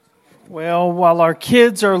Well, while our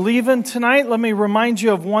kids are leaving tonight, let me remind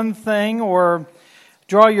you of one thing or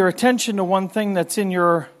draw your attention to one thing that's in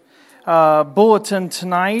your bulletin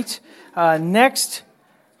tonight. Next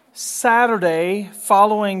Saturday,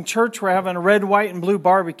 following church, we're having a red, white, and blue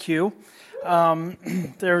barbecue.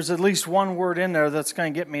 There's at least one word in there that's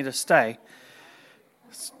going to get me to stay.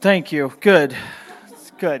 Thank you. Good.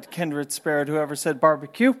 Good. Kindred spirit, whoever said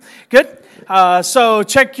barbecue. Good. So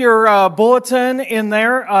check your bulletin in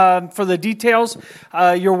there for the details.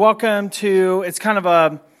 You're welcome to, it's kind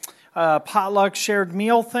of a potluck shared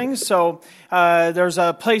meal thing. So there's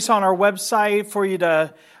a place on our website for you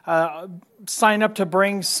to sign up to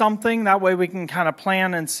bring something. That way we can kind of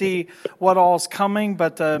plan and see what all's coming.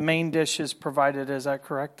 But the main dish is provided. Is that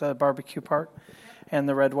correct? The barbecue part and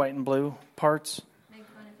the red, white, and blue parts? Make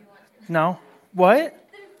fun if you want to. No? What?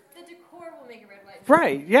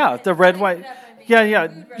 Right, yeah, the red, white. Yeah.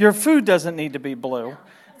 Your food doesn't need to be blue.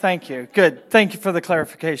 Thank you. Good. Thank you for the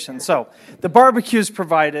clarification. So the barbecue's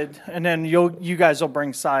provided, and then you guys will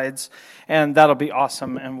bring sides, and that'll be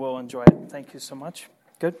awesome, and we'll enjoy it. Thank you so much.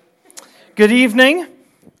 Good. Good evening.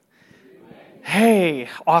 Hey,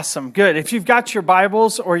 awesome. Good. If you've got your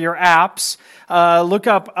Bibles or your apps, look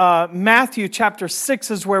up Matthew chapter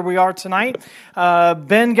 6 is where we are tonight.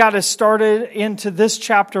 Ben got us started into this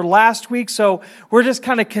chapter last week, so we're just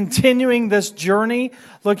kind of continuing this journey,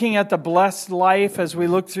 looking at the blessed life as we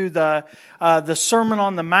look through the Sermon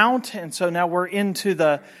on the Mount, and so now we're into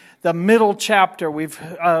the middle chapter. We've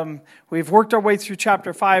worked our way through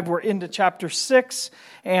chapter 5. We're into chapter 6,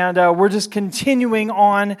 and we're just continuing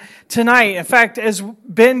on tonight. In fact, as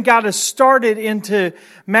Ben got us started into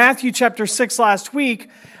Matthew chapter 6 last week,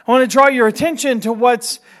 I want to draw your attention to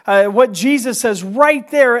what Jesus says right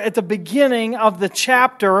there at the beginning of the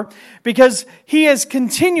chapter, because he is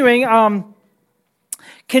continuing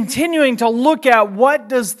to look at what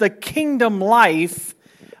does the kingdom life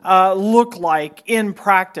look like in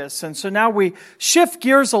practice. And so now we shift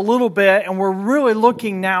gears a little bit, and we're really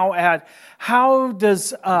looking now at how does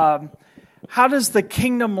the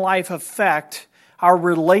kingdom life affect our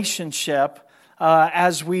relationship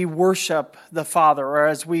as we worship the Father, or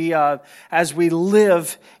as we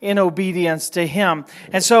live in obedience to Him.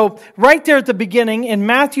 And so right there at the beginning in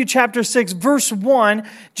Matthew chapter 6 verse 1,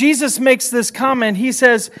 Jesus makes this comment. He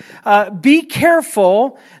says, be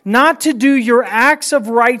careful not to do your acts of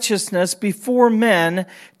righteousness before men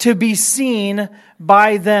to be seen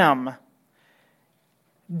by them.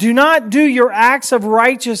 Do not do your acts of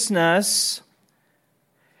righteousness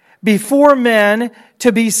before men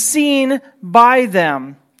to be seen by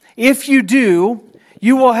them. If you do,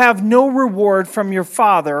 you will have no reward from your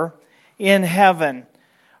Father in heaven.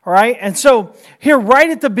 All right? And so here right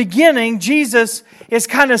at the beginning, Jesus is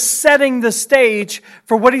kind of setting the stage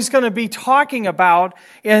for what he's going to be talking about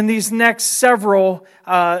in these next several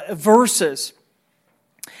verses.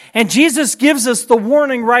 And Jesus gives us the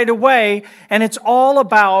warning right away, and it's all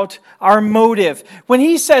about our motive. When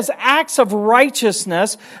he says acts of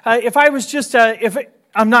righteousness, if I was just,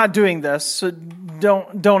 I'm not doing this, so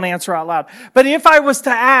don't answer out loud. But if I was to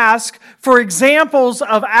ask for examples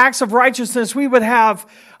of acts of righteousness, we would have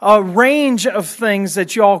a range of things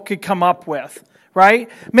that y'all could come up with, right?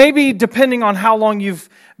 Maybe depending on how long you've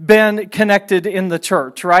been connected in the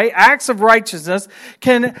church, right? Acts of righteousness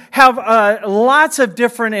can have lots of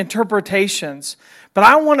different interpretations. But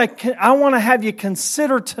I want to have you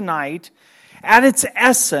consider tonight, at its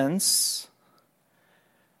essence,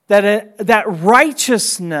 that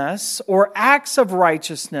righteousness or acts of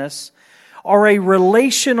righteousness are a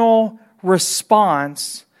relational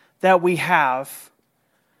response that we have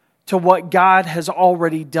to what God has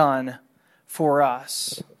already done for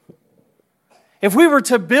us. If we were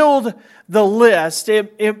to build the list,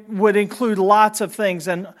 it would include lots of things,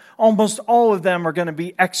 and almost all of them are going to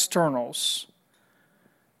be externals.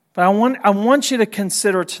 But I want you to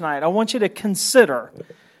consider tonight. I want you to consider.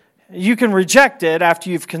 You can reject it after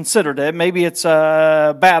you've considered it. Maybe it's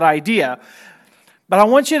a bad idea. But I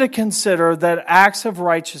want you to consider that acts of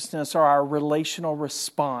righteousness are our relational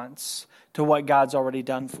response to what God's already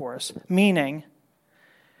done for us. Meaning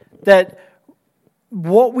that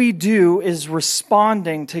what we do is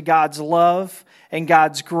responding to God's love and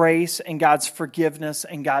God's grace and God's forgiveness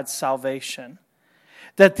and God's salvation.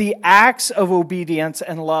 That the acts of obedience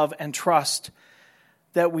and love and trust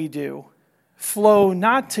that we do flow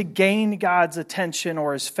not to gain God's attention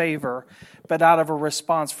or His favor, but out of a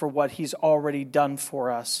response for what He's already done for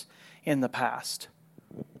us in the past.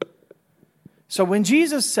 So when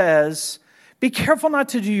Jesus says, be careful not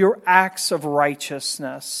to do your acts of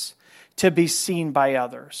righteousness to be seen by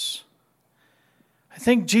others. I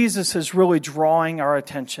think Jesus is really drawing our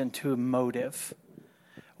attention to motive.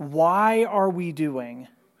 Why are we doing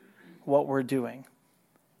what we're doing?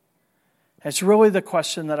 It's really the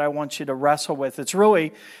question that I want you to wrestle with. It's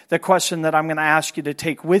really the question that I'm going to ask you to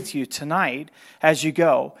take with you tonight as you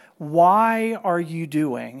go. Why are you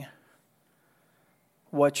doing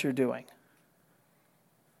what you're doing?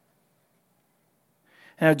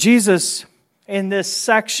 Now, Jesus, in this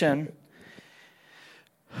section,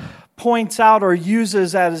 points out or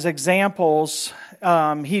uses as examples,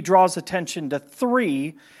 he draws attention to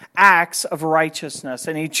 3 acts of righteousness,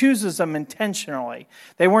 and he chooses them intentionally.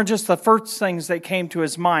 They weren't just the first things that came to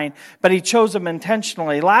his mind, but he chose them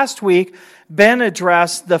intentionally. Last week, Ben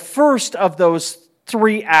addressed the first of those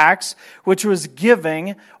 3 acts, which was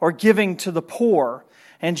giving or giving to the poor.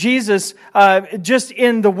 And Jesus, just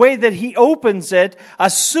in the way that he opens it,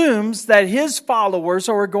 assumes that his followers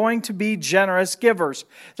are going to be generous givers.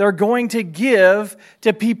 They're going to give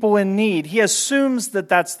to people in need. He assumes that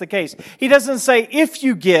that's the case. He doesn't say if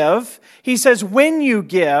you give. He says when you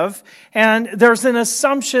give. And there's an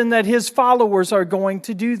assumption that his followers are going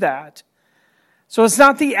to do that. So it's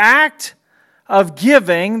not the act of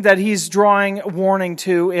giving that he's drawing warning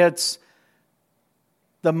to. It's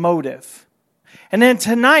the motive. And then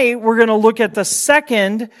tonight, we're going to look at the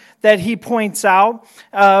second that he points out,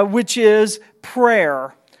 which is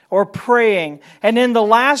prayer or praying. And then the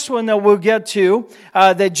last one that we'll get to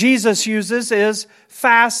that Jesus uses is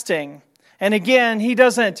fasting. And again, he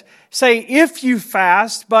doesn't say if you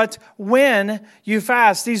fast, but when you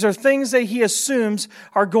fast. These are things that he assumes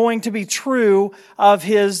are going to be true of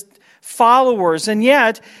his followers. And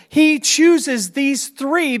yet, he chooses these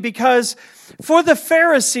 3 because for the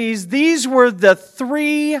Pharisees, these were the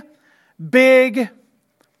 3 big,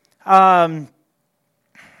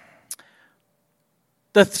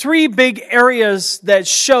 areas that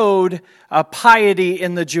showed piety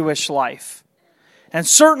in the Jewish life. And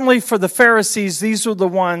certainly for the Pharisees, these were the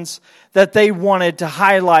ones that they wanted to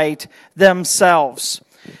highlight themselves.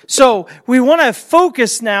 So we want to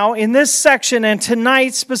focus now in this section, and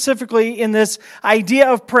tonight specifically in this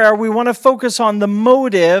idea of prayer, we want to focus on the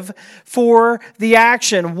motive for the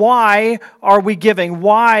action. Why are we giving?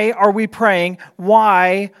 Why are we praying?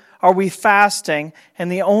 Why are we fasting?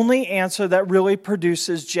 And the only answer that really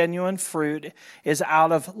produces genuine fruit is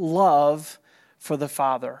out of love for the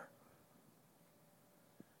Father.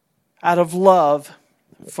 Out of love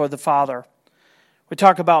for the Father. We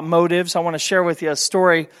talk about motives. I want to share with you a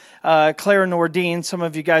story. Claire Nordine, some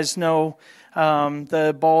of you guys know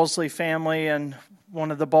the Balsley family, and one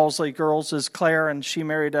of the Balsley girls is Claire, and she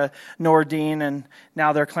married a Nordine, and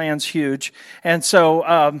now their clan's huge. And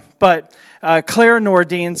so, Claire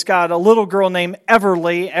Nordine's got a little girl named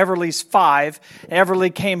Everly. Everly's 5.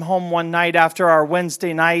 Everly came home one night after our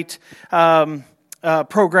Wednesday night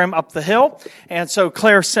program up the hill. And so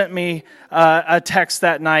Claire sent me a text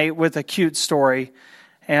that night with a cute story.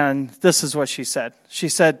 And this is what she said. She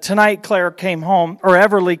said, tonight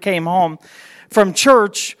Everly came home from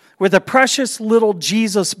church with a precious little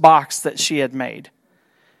Jesus box that she had made.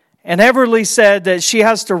 And Everly said that she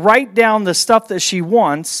has to write down the stuff that she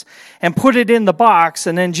wants and put it in the box,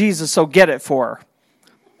 and then Jesus will get it for her.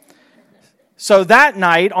 So that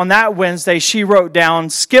night, on that Wednesday, she wrote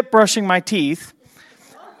down, skip brushing my teeth.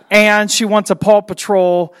 And she wants a Paw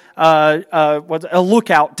Patrol, a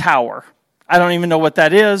lookout tower. I don't even know what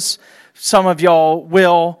that is. Some of y'all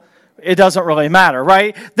will. It doesn't really matter,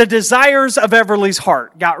 right? The desires of Everly's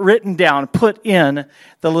heart got written down, put in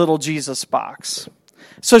the little Jesus box.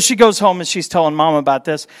 So she goes home and she's telling Mom about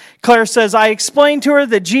this. Claire says, I explained to her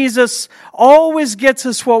that Jesus always gets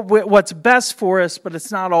us what's best for us, but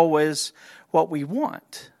it's not always what we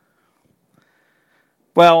want.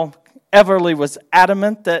 Well, Everly was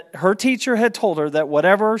adamant that her teacher had told her that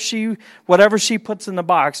whatever she puts in the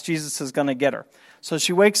box, Jesus is going to get her. So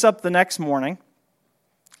she wakes up the next morning.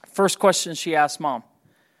 First question she asked Mom,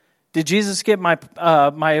 did Jesus get my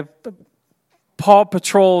Paw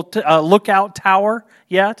Patrol lookout tower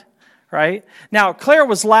yet? Right? Now, Claire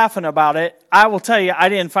was laughing about it. I will tell you, I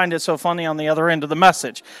didn't find it so funny on the other end of the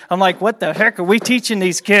message. I'm like, what the heck are we teaching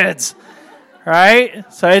these kids? Right?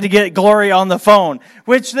 So I had to get Gloria on the phone,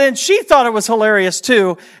 which then she thought it was hilarious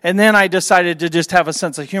too. And then I decided to just have a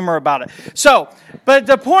sense of humor about it. So, but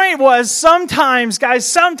the point was sometimes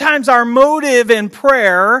our motive in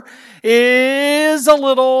prayer is a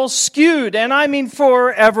little skewed. And I mean,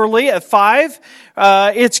 for Everly at 5,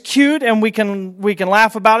 it's cute and we can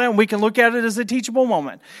laugh about it and we can look at it as a teachable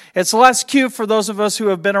moment. It's less cute for those of us who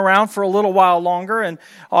have been around for a little while longer and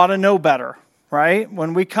ought to know better, right?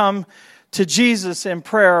 When we come to Jesus in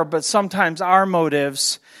prayer, but sometimes our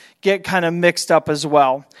motives get kind of mixed up as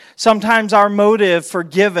well. Sometimes our motive for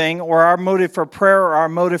giving or our motive for prayer or our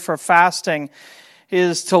motive for fasting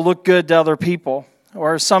is to look good to other people,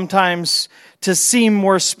 or sometimes to seem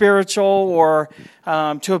more spiritual, or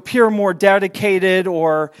to appear more dedicated,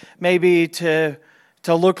 or maybe to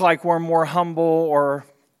look like we're more humble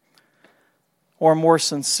or more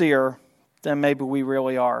sincere than maybe we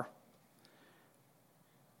really are.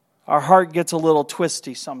 Our heart gets a little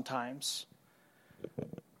twisty sometimes.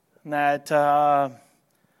 That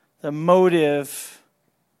the motive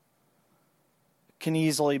can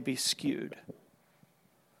easily be skewed.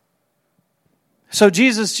 So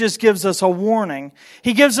Jesus just gives us a warning.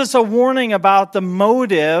 He gives us a warning about the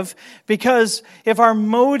motive, because if our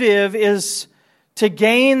motive is to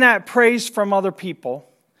gain that praise from other people,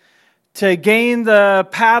 to gain the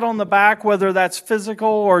pat on the back, whether that's physical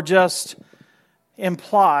or just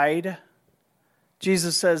implied,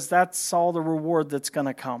 Jesus says that's all the reward that's going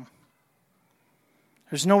to come.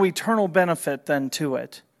 There's no eternal benefit then to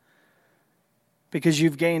it, because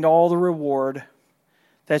you've gained all the reward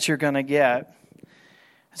that you're going to get.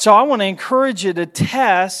 So I want to encourage you to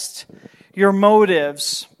test your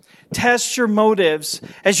motives. Test your motives.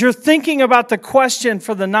 As you're thinking about the question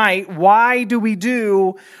for the night, why do we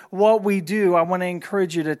do what we do? I want to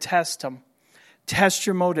encourage you to test them. Test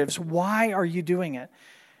your motives. Why are you doing it?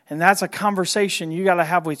 And that's a conversation you got to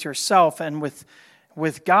have with yourself and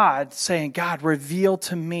with God, saying, God, reveal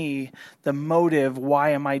to me the motive.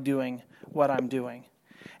 Why am I doing what I'm doing?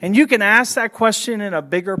 And you can ask that question in a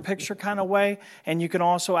bigger picture kind of way, and you can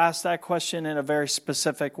also ask that question in a very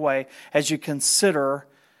specific way as you consider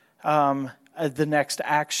the next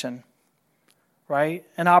action, right?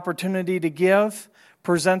 An opportunity to give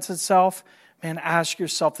presents itself. Man, ask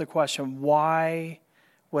yourself the question, why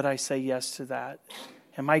would I say yes to that?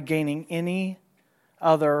 Am I gaining any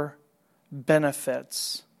other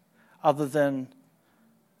benefits other than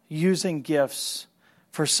using gifts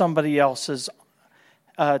for somebody else's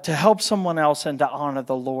to help someone else and to honor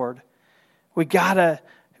the Lord? We gotta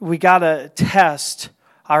test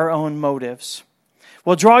our own motives.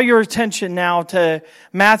 Well, draw your attention now to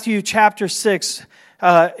Matthew chapter 6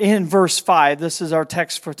 in verse 5. This is our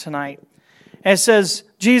text for tonight. And it says,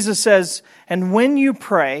 Jesus says, "And when you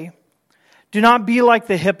pray, do not be like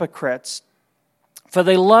the hypocrites, for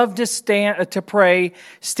they love to pray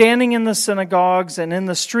standing in the synagogues and in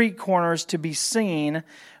the street corners to be seen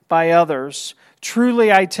by others.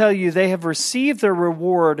 Truly, I tell you, they have received their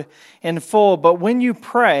reward in full. But when you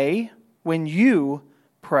pray,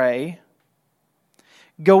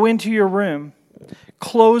 go into your room,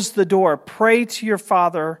 close the door, pray to your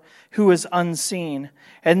Father who is unseen,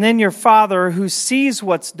 and then your Father who sees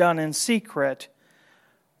what's done in secret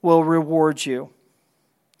will reward you."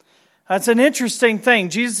 That's an interesting thing.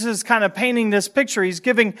 Jesus is kind of painting this picture. He's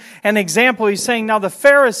giving an example. He's saying, now the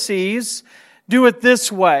Pharisees do it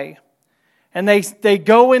this way. And they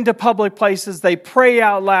go into public places, they pray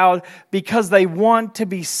out loud because they want to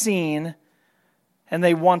be seen and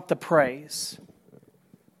they want the praise.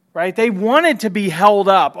 Right? They wanted to be held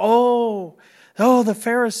up. Oh, the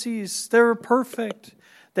Pharisees, they're perfect.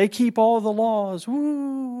 They keep all the laws.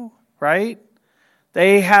 Woo! Right?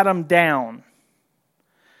 They had them down.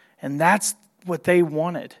 And that's what they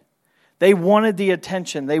wanted. They wanted the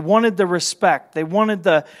attention. They wanted the respect. They wanted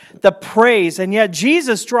the praise. And yet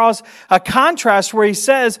Jesus draws a contrast where he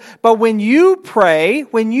says, but when you pray,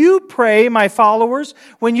 my followers,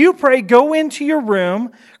 when you pray, go into your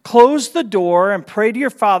room, close the door, and pray to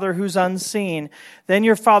your Father who's unseen. Then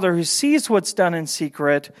your Father who sees what's done in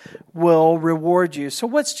secret will reward you. So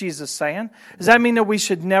what's Jesus saying? Does that mean that we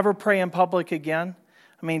should never pray in public again?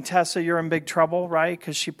 I mean, Tessa, you're in big trouble, right?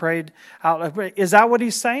 Because she prayed out. Is that what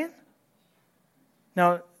he's saying?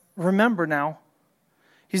 Now, remember now,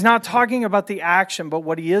 he's not talking about the action, but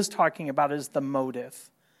what he is talking about is the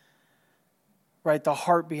motive, right? The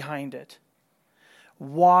heart behind it.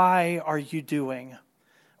 Why are you doing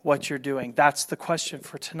what you're doing? That's the question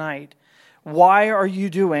for tonight. Why are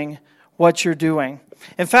you doing what you're doing?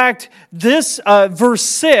 In fact, this verse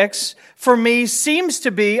 6 for me seems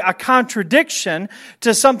to be a contradiction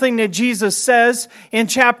to something that Jesus says in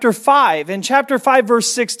chapter 5. In chapter 5,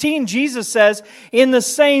 verse 16, Jesus says, "In the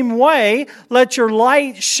same way, let your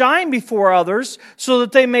light shine before others so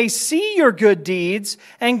that they may see your good deeds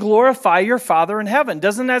and glorify your Father in heaven."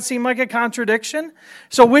 Doesn't that seem like a contradiction?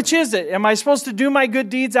 So which is it? Am I supposed to do my good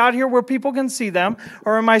deeds out here where people can see them?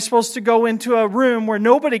 Or am I supposed to go into a room where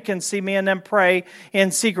nobody can see me and then pray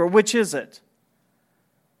in secret? Which is it?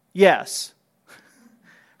 Yes.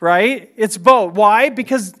 Right? It's both. Why?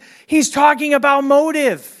 Because he's talking about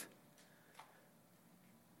motive.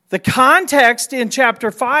 The context in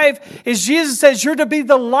chapter 5 is Jesus says you're to be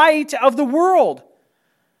the light of the world.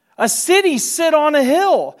 A city sit on a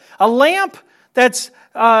hill. A lamp that's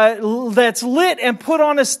lit and put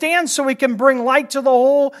on a stand so we can bring light to the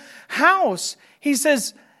whole house. He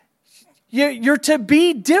says you're to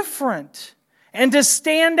be different and to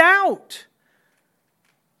stand out.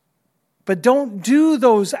 But don't do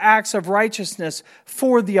those acts of righteousness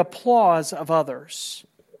for the applause of others.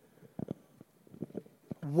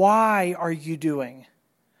 Why are you doing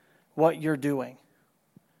what you're doing?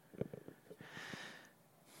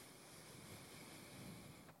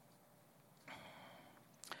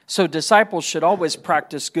 So disciples should always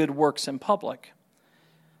practice good works in public,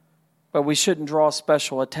 but we shouldn't draw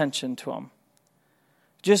special attention to them.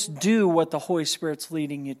 Just do what the Holy Spirit's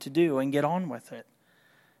leading you to do and get on with it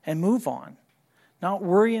and move on. Not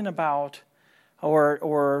worrying about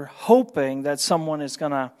or hoping that someone is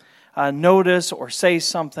going to notice or say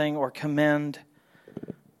something or commend.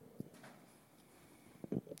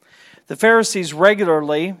 The Pharisees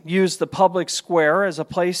regularly used the public square as a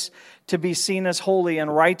place to be seen as holy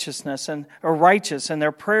and righteous, and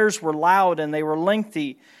their prayers were loud and they were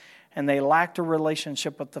lengthy, and they lacked a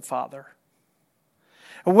relationship with the Father.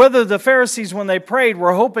 Whether the Pharisees, when they prayed,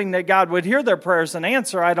 were hoping that God would hear their prayers and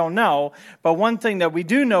answer, I don't know. But one thing that we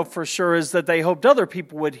do know for sure is that they hoped other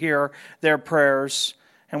people would hear their prayers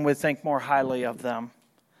and would think more highly of them.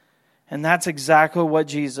 And that's exactly what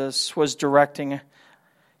Jesus was directing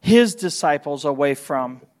His disciples away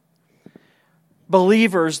from.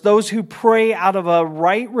 Believers, those who pray out of a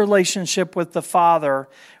right relationship with the Father,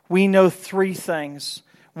 we know three things.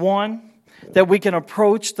 One, that we can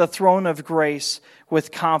approach the throne of grace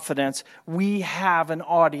with confidence. We have an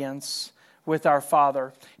audience with our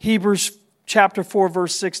Father. Hebrews chapter 4,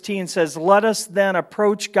 verse 16 says, "Let us then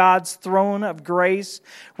approach God's throne of grace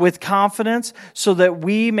with confidence so that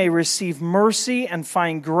we may receive mercy and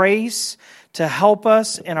find grace to help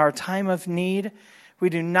us in our time of need." We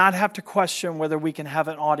do not have to question whether we can have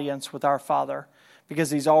an audience with our Father because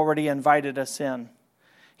He's already invited us in.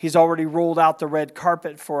 He's already rolled out the red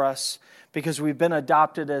carpet for us because we've been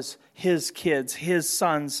adopted as His kids, His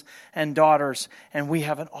sons and daughters, and we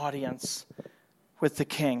have an audience with the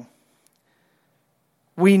King.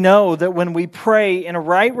 We know that when we pray in a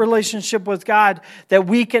right relationship with God, that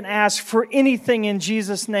we can ask for anything in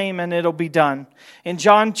Jesus' name and it'll be done. In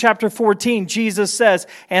John chapter 14, Jesus says,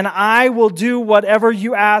 "And I will do whatever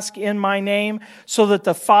you ask in my name, so that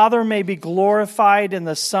the Father may be glorified in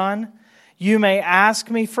the Son. You may ask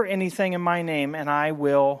me for anything in my name, and I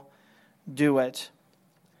will do it."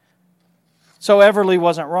 So Everly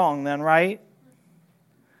wasn't wrong then, right?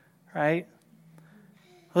 Right?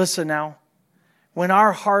 Listen now. When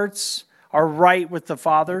our hearts are right with the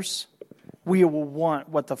Father's, we will want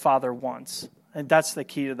what the Father wants. And that's the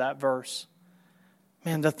key to that verse.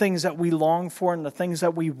 Man, the things that we long for and the things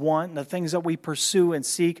that we want and the things that we pursue and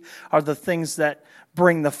seek are the things that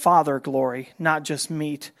bring the Father glory, not just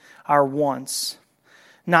meet our wants,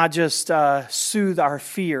 not just soothe our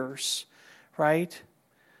fears, right?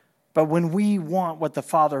 But when we want what the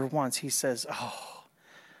Father wants, He says, "Oh,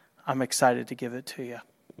 I'm excited to give it to you.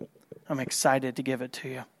 I'm excited to give it to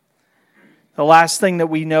you." The last thing that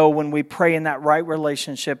we know when we pray in that right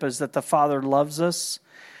relationship is that the Father loves us,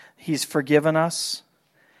 He's forgiven us,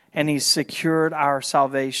 and He's secured our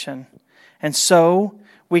salvation. And so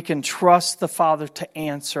we can trust the Father to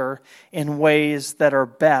answer in ways that are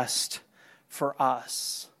best for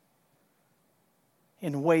us.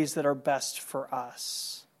 In ways that are best for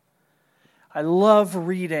us. I love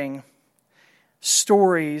reading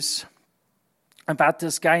stories about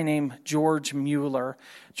this guy named George Mueller.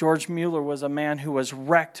 George Mueller was a man who was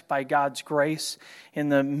wrecked by God's grace in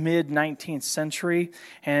the mid-19th century,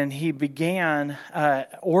 and he began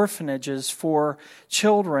orphanages for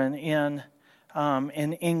children in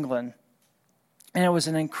England. And it was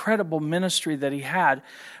an incredible ministry that he had.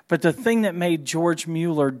 But the thing that made George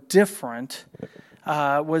Mueller different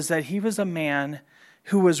was that he was a man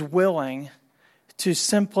who was willing to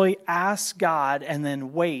simply ask God and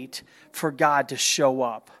then wait for God to show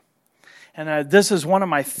up. And this is one of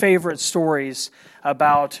my favorite stories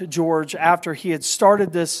about George. After he had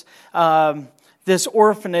started this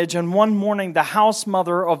orphanage, and one morning the house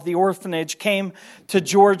mother of the orphanage came to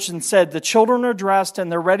George and said, "The children are dressed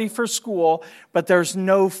and they're ready for school, but there's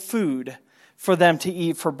no food for them to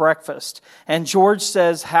eat for breakfast." And George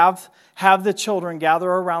says, have the children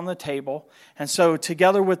gather around the table. And so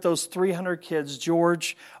together with those 300 kids,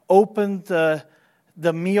 George opened the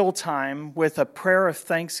mealtime with a prayer of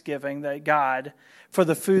thanksgiving that God, for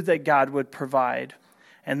the food that God would provide.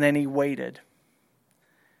 And then he waited.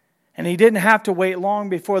 And he didn't have to wait long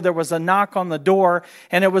before there was a knock on the door,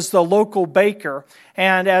 and it was the local baker.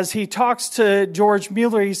 And as he talks to George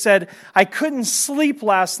Mueller, he said, "I couldn't sleep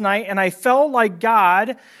last night, and I felt like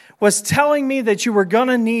God was telling me that you were going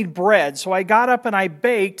to need bread. So I got up and I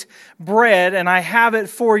baked bread, and I have it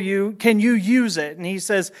for you. Can you use it?" And he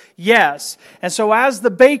says, "Yes." And so as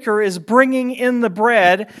the baker is bringing in the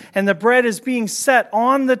bread, and the bread is being set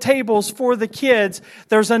on the tables for the kids,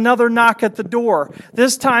 there's another knock at the door.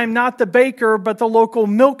 This time, not the baker, but the local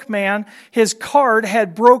milkman. His cart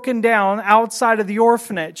had broken down outside of the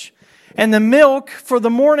orphanage. And the milk for the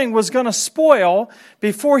morning was going to spoil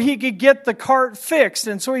before he could get the cart fixed.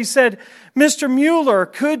 And so he said, "Mr. Mueller,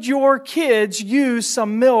 could your kids use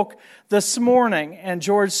some milk this morning?" And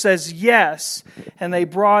George says, "Yes." And they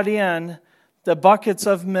brought in the buckets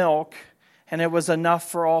of milk, and it was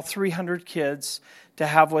enough for all 300 kids to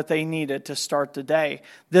have what they needed to start the day.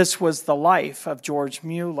 This was the life of George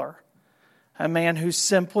Mueller, a man who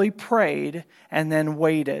simply prayed and then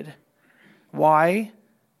waited. Why?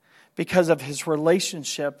 Because of his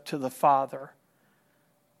relationship to the Father.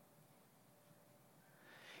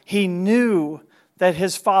 He knew that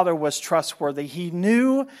his Father was trustworthy. He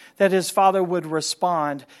knew that his Father would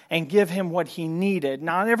respond and give him what he needed.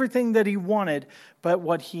 Not everything that he wanted, but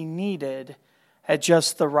what he needed at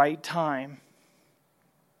just the right time.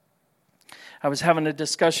 I was having a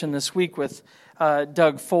discussion this week with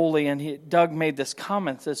Doug Foley, and Doug made this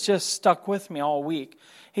comment that's just stuck with me all week.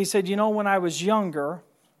 He said, when I was younger,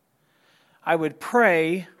 I would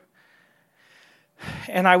pray,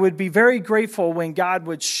 and I would be very grateful when God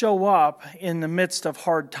would show up in the midst of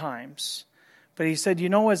hard times. But he said,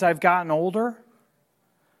 as I've gotten older,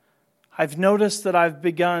 I've noticed that I've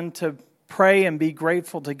begun to pray and be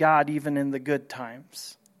grateful to God even in the good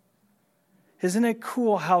times. Isn't it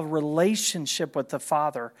cool how relationship with the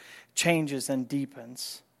Father changes and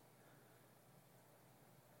deepens?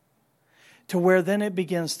 To where then it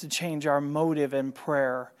begins to change our motive in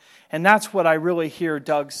prayer. And that's what I really hear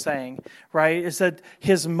Doug saying, right? Is that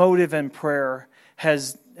his motive in prayer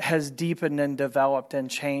has deepened and developed and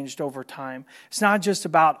changed over time. It's not just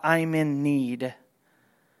about I'm in need,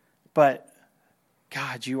 but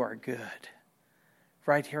God, you are good.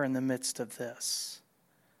 Right here in the midst of this.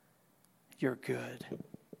 You're good.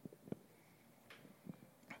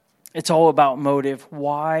 It's all about motive.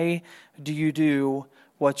 Why do you do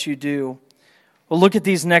what you do? Well, look at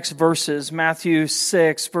these next verses. Matthew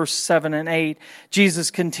 6, verse 7 and 8.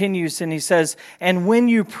 Jesus continues and he says, "And when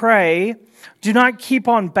you pray, do not keep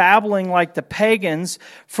on babbling like the pagans,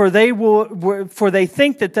 for they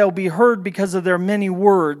think that they'll be heard because of their many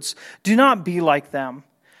words. Do not be like them,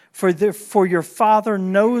 for your Father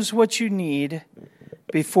knows what you need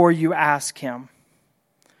before you ask Him."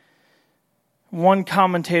 One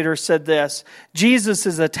commentator said this: Jesus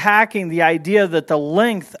is attacking the idea that the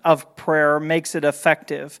length of prayer makes it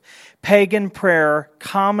effective. Pagan prayer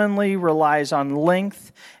commonly relies on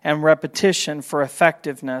length and repetition for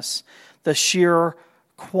effectiveness, the sheer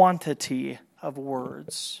quantity of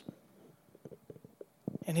words.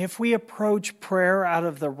 And if we approach prayer out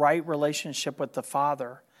of the right relationship with the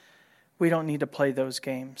Father, we don't need to play those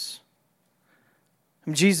games.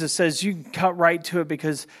 And Jesus says you can cut right to it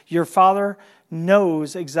because your Father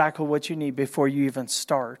knows exactly what you need before you even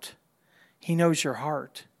start. He knows your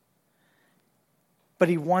heart. But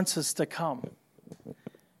He wants us to come.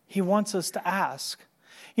 He wants us to ask.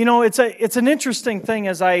 It's an interesting thing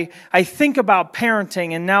as I think about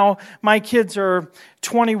parenting, and now my kids are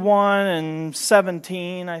 21 and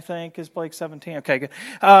 17, I think. Is Blake 17? Okay, good.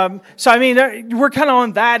 We're kind of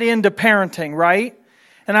on that end of parenting, right?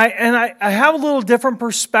 And I have a little different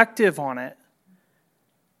perspective on it.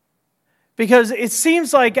 Because it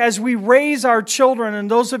seems like as we raise our children, and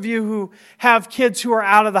those of you who have kids who are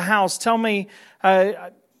out of the house, tell me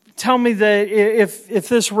that if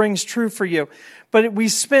this rings true for you. But we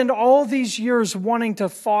spend all these years wanting to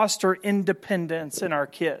foster independence in our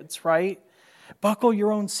kids, right? Buckle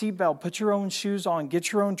your own seatbelt, put your own shoes on,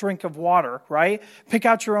 get your own drink of water, right? Pick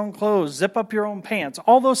out your own clothes, zip up your own pants,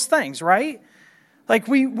 all those things, right? Like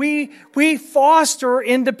we foster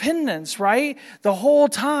independence, right? The whole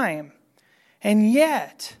time. And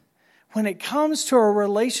yet, when it comes to a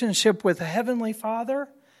relationship with a Heavenly Father,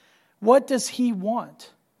 what does He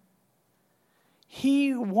want?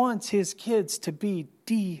 He wants His kids to be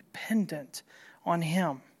dependent on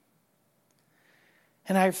Him.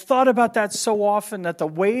 And I've thought about that so often that the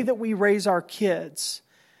way that we raise our kids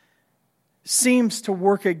seems to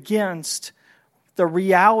work against the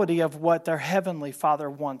reality of what their Heavenly Father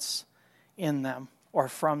wants in them or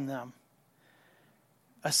from them.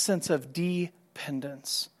 A sense of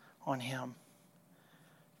dependence on Him.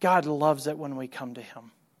 God loves it when we come to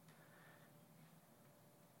Him.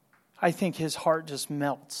 I think His heart just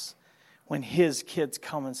melts when His kids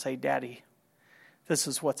come and say, Daddy, this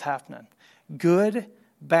is what's happening. Good,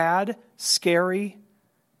 bad, scary,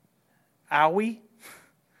 owie,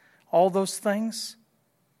 all those things.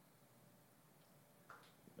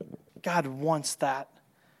 God wants that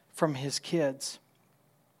from His kids.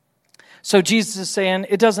 So Jesus is saying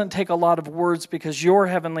it doesn't take a lot of words because your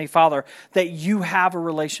Heavenly Father that you have a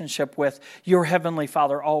relationship with, your Heavenly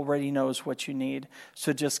Father already knows what you need.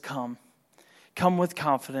 So just come. Come with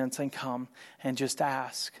confidence and come and just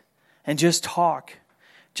ask. And just talk.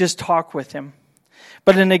 Just talk with Him.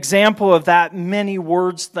 But an example of that many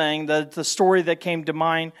words thing, the story that came to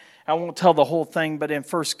mind, I won't tell the whole thing, but in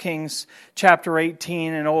 1 Kings chapter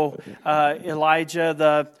 18, and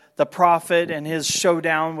Elijah, the prophet, and his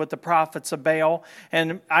showdown with the prophets of Baal.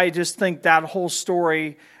 And I just think that whole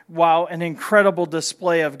story, while an incredible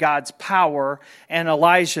display of God's power and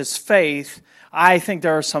Elijah's faith, I think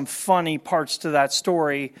there are some funny parts to that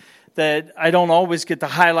story that I don't always get to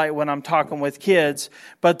highlight when I'm talking with kids.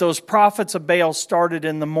 But those prophets of Baal started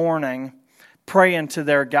in the morning praying to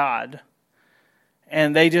their God.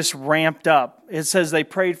 And they just ramped up. It says they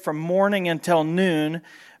prayed from morning until noon.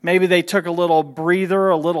 Maybe they took a little breather,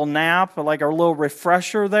 a little nap, like a little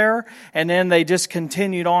refresher there. And then they just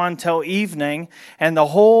continued on till evening. And the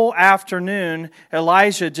whole afternoon,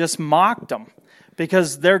 Elijah just mocked them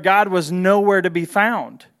because their God was nowhere to be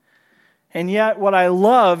found. And yet what I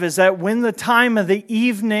love is that when the time of the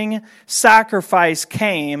evening sacrifice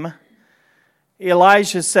came,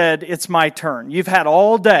 Elijah said, it's my turn. You've had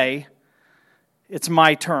all day. It's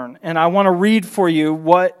my turn. And I want to read for you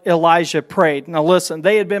what Elijah prayed. Now listen,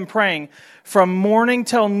 they had been praying from morning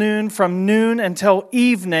till noon, from noon until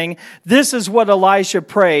evening. This is what Elijah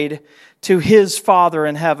prayed to his Father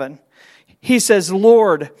in heaven. He says,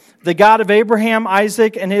 Lord, the God of Abraham,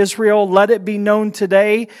 Isaac, and Israel, let it be known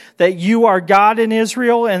today that you are God in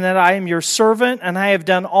Israel and that I am your servant and I have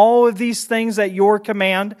done all of these things at your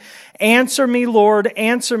command. Answer me, Lord,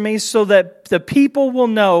 answer me so that the people will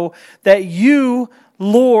know that you,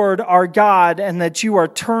 Lord, are God and that you are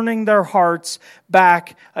turning their hearts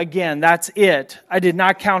back again. That's it. I did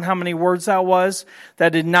not count how many words that was.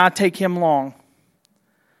 That did not take him long.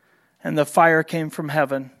 And the fire came from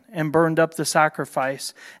heaven and burned up the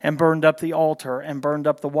sacrifice, and burned up the altar, and burned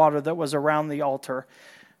up the water that was around the altar.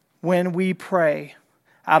 When we pray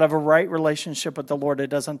out of a right relationship with the Lord, it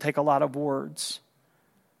doesn't take a lot of words.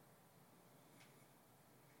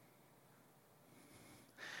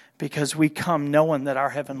 Because we come knowing that our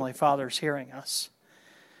Heavenly Father is hearing us.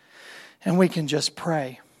 And we can just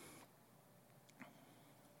pray.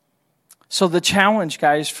 So the challenge,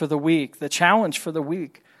 guys, for the week,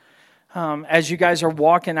 as you guys are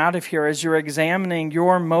walking out of here, as you're examining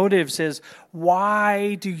your motives, is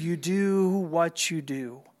why do you do what you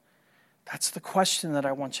do? That's the question that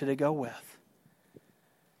I want you to go with.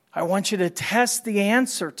 I want you to test the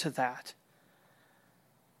answer to that.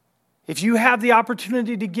 If you have the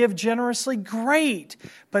opportunity to give generously, great.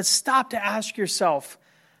 But stop to ask yourself,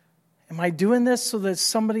 am I doing this so that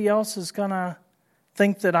somebody else is going to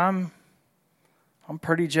think that I'm a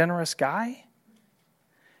pretty generous guy?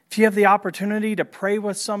 If you have the opportunity to pray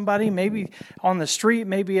with somebody, maybe on the street,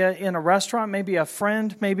 maybe in a restaurant, maybe a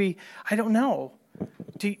friend, maybe, I don't know.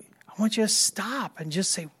 I want you to stop and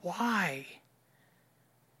just say, why?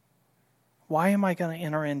 Why am I going to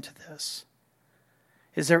enter into this?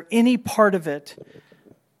 Is there any part of it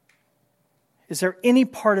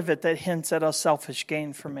that hints at a selfish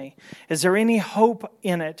gain for me? Is there any hope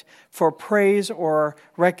in it for praise or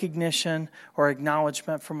recognition or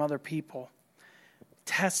acknowledgement from other people?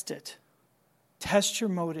 Test it. Test your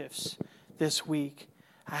motives this week.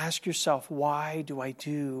 Ask yourself, why do I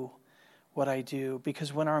do what I do?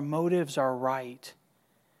 Because when our motives are right,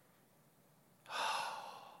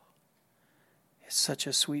 it's such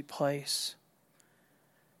a sweet place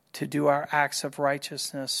to do our acts of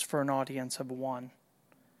righteousness for an audience of one.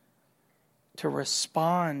 To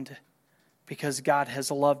respond because God has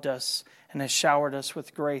loved us and has showered us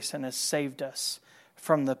with grace and has saved us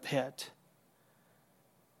from the pit.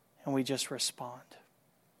 And we just respond.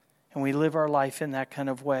 And we live our life in that kind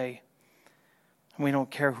of way. And we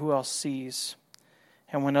don't care who else sees.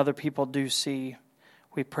 And when other people do see,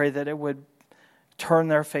 we pray that it would turn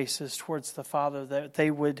their faces towards the Father, that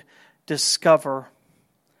they would discover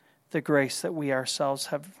the grace that we ourselves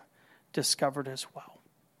have discovered as well.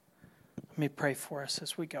 Let me pray for us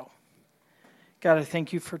as we go. God, I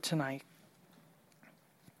thank you for tonight.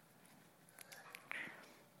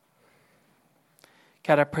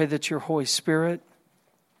 God, I pray that your Holy Spirit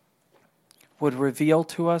would reveal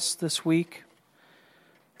to us this week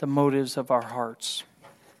the motives of our hearts.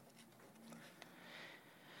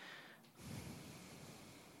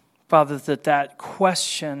 Father, that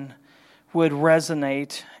question would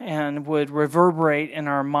resonate and would reverberate in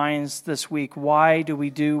our minds this week. Why do we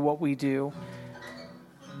do what we do?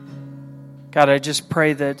 God, I just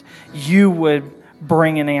pray that you would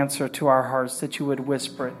bring an answer to our hearts, that you would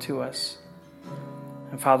whisper it to us.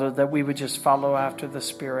 And Father, that we would just follow after the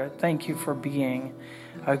Spirit. Thank you for being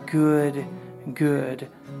a good, good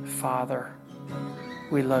Father.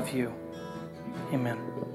 We love you. Amen.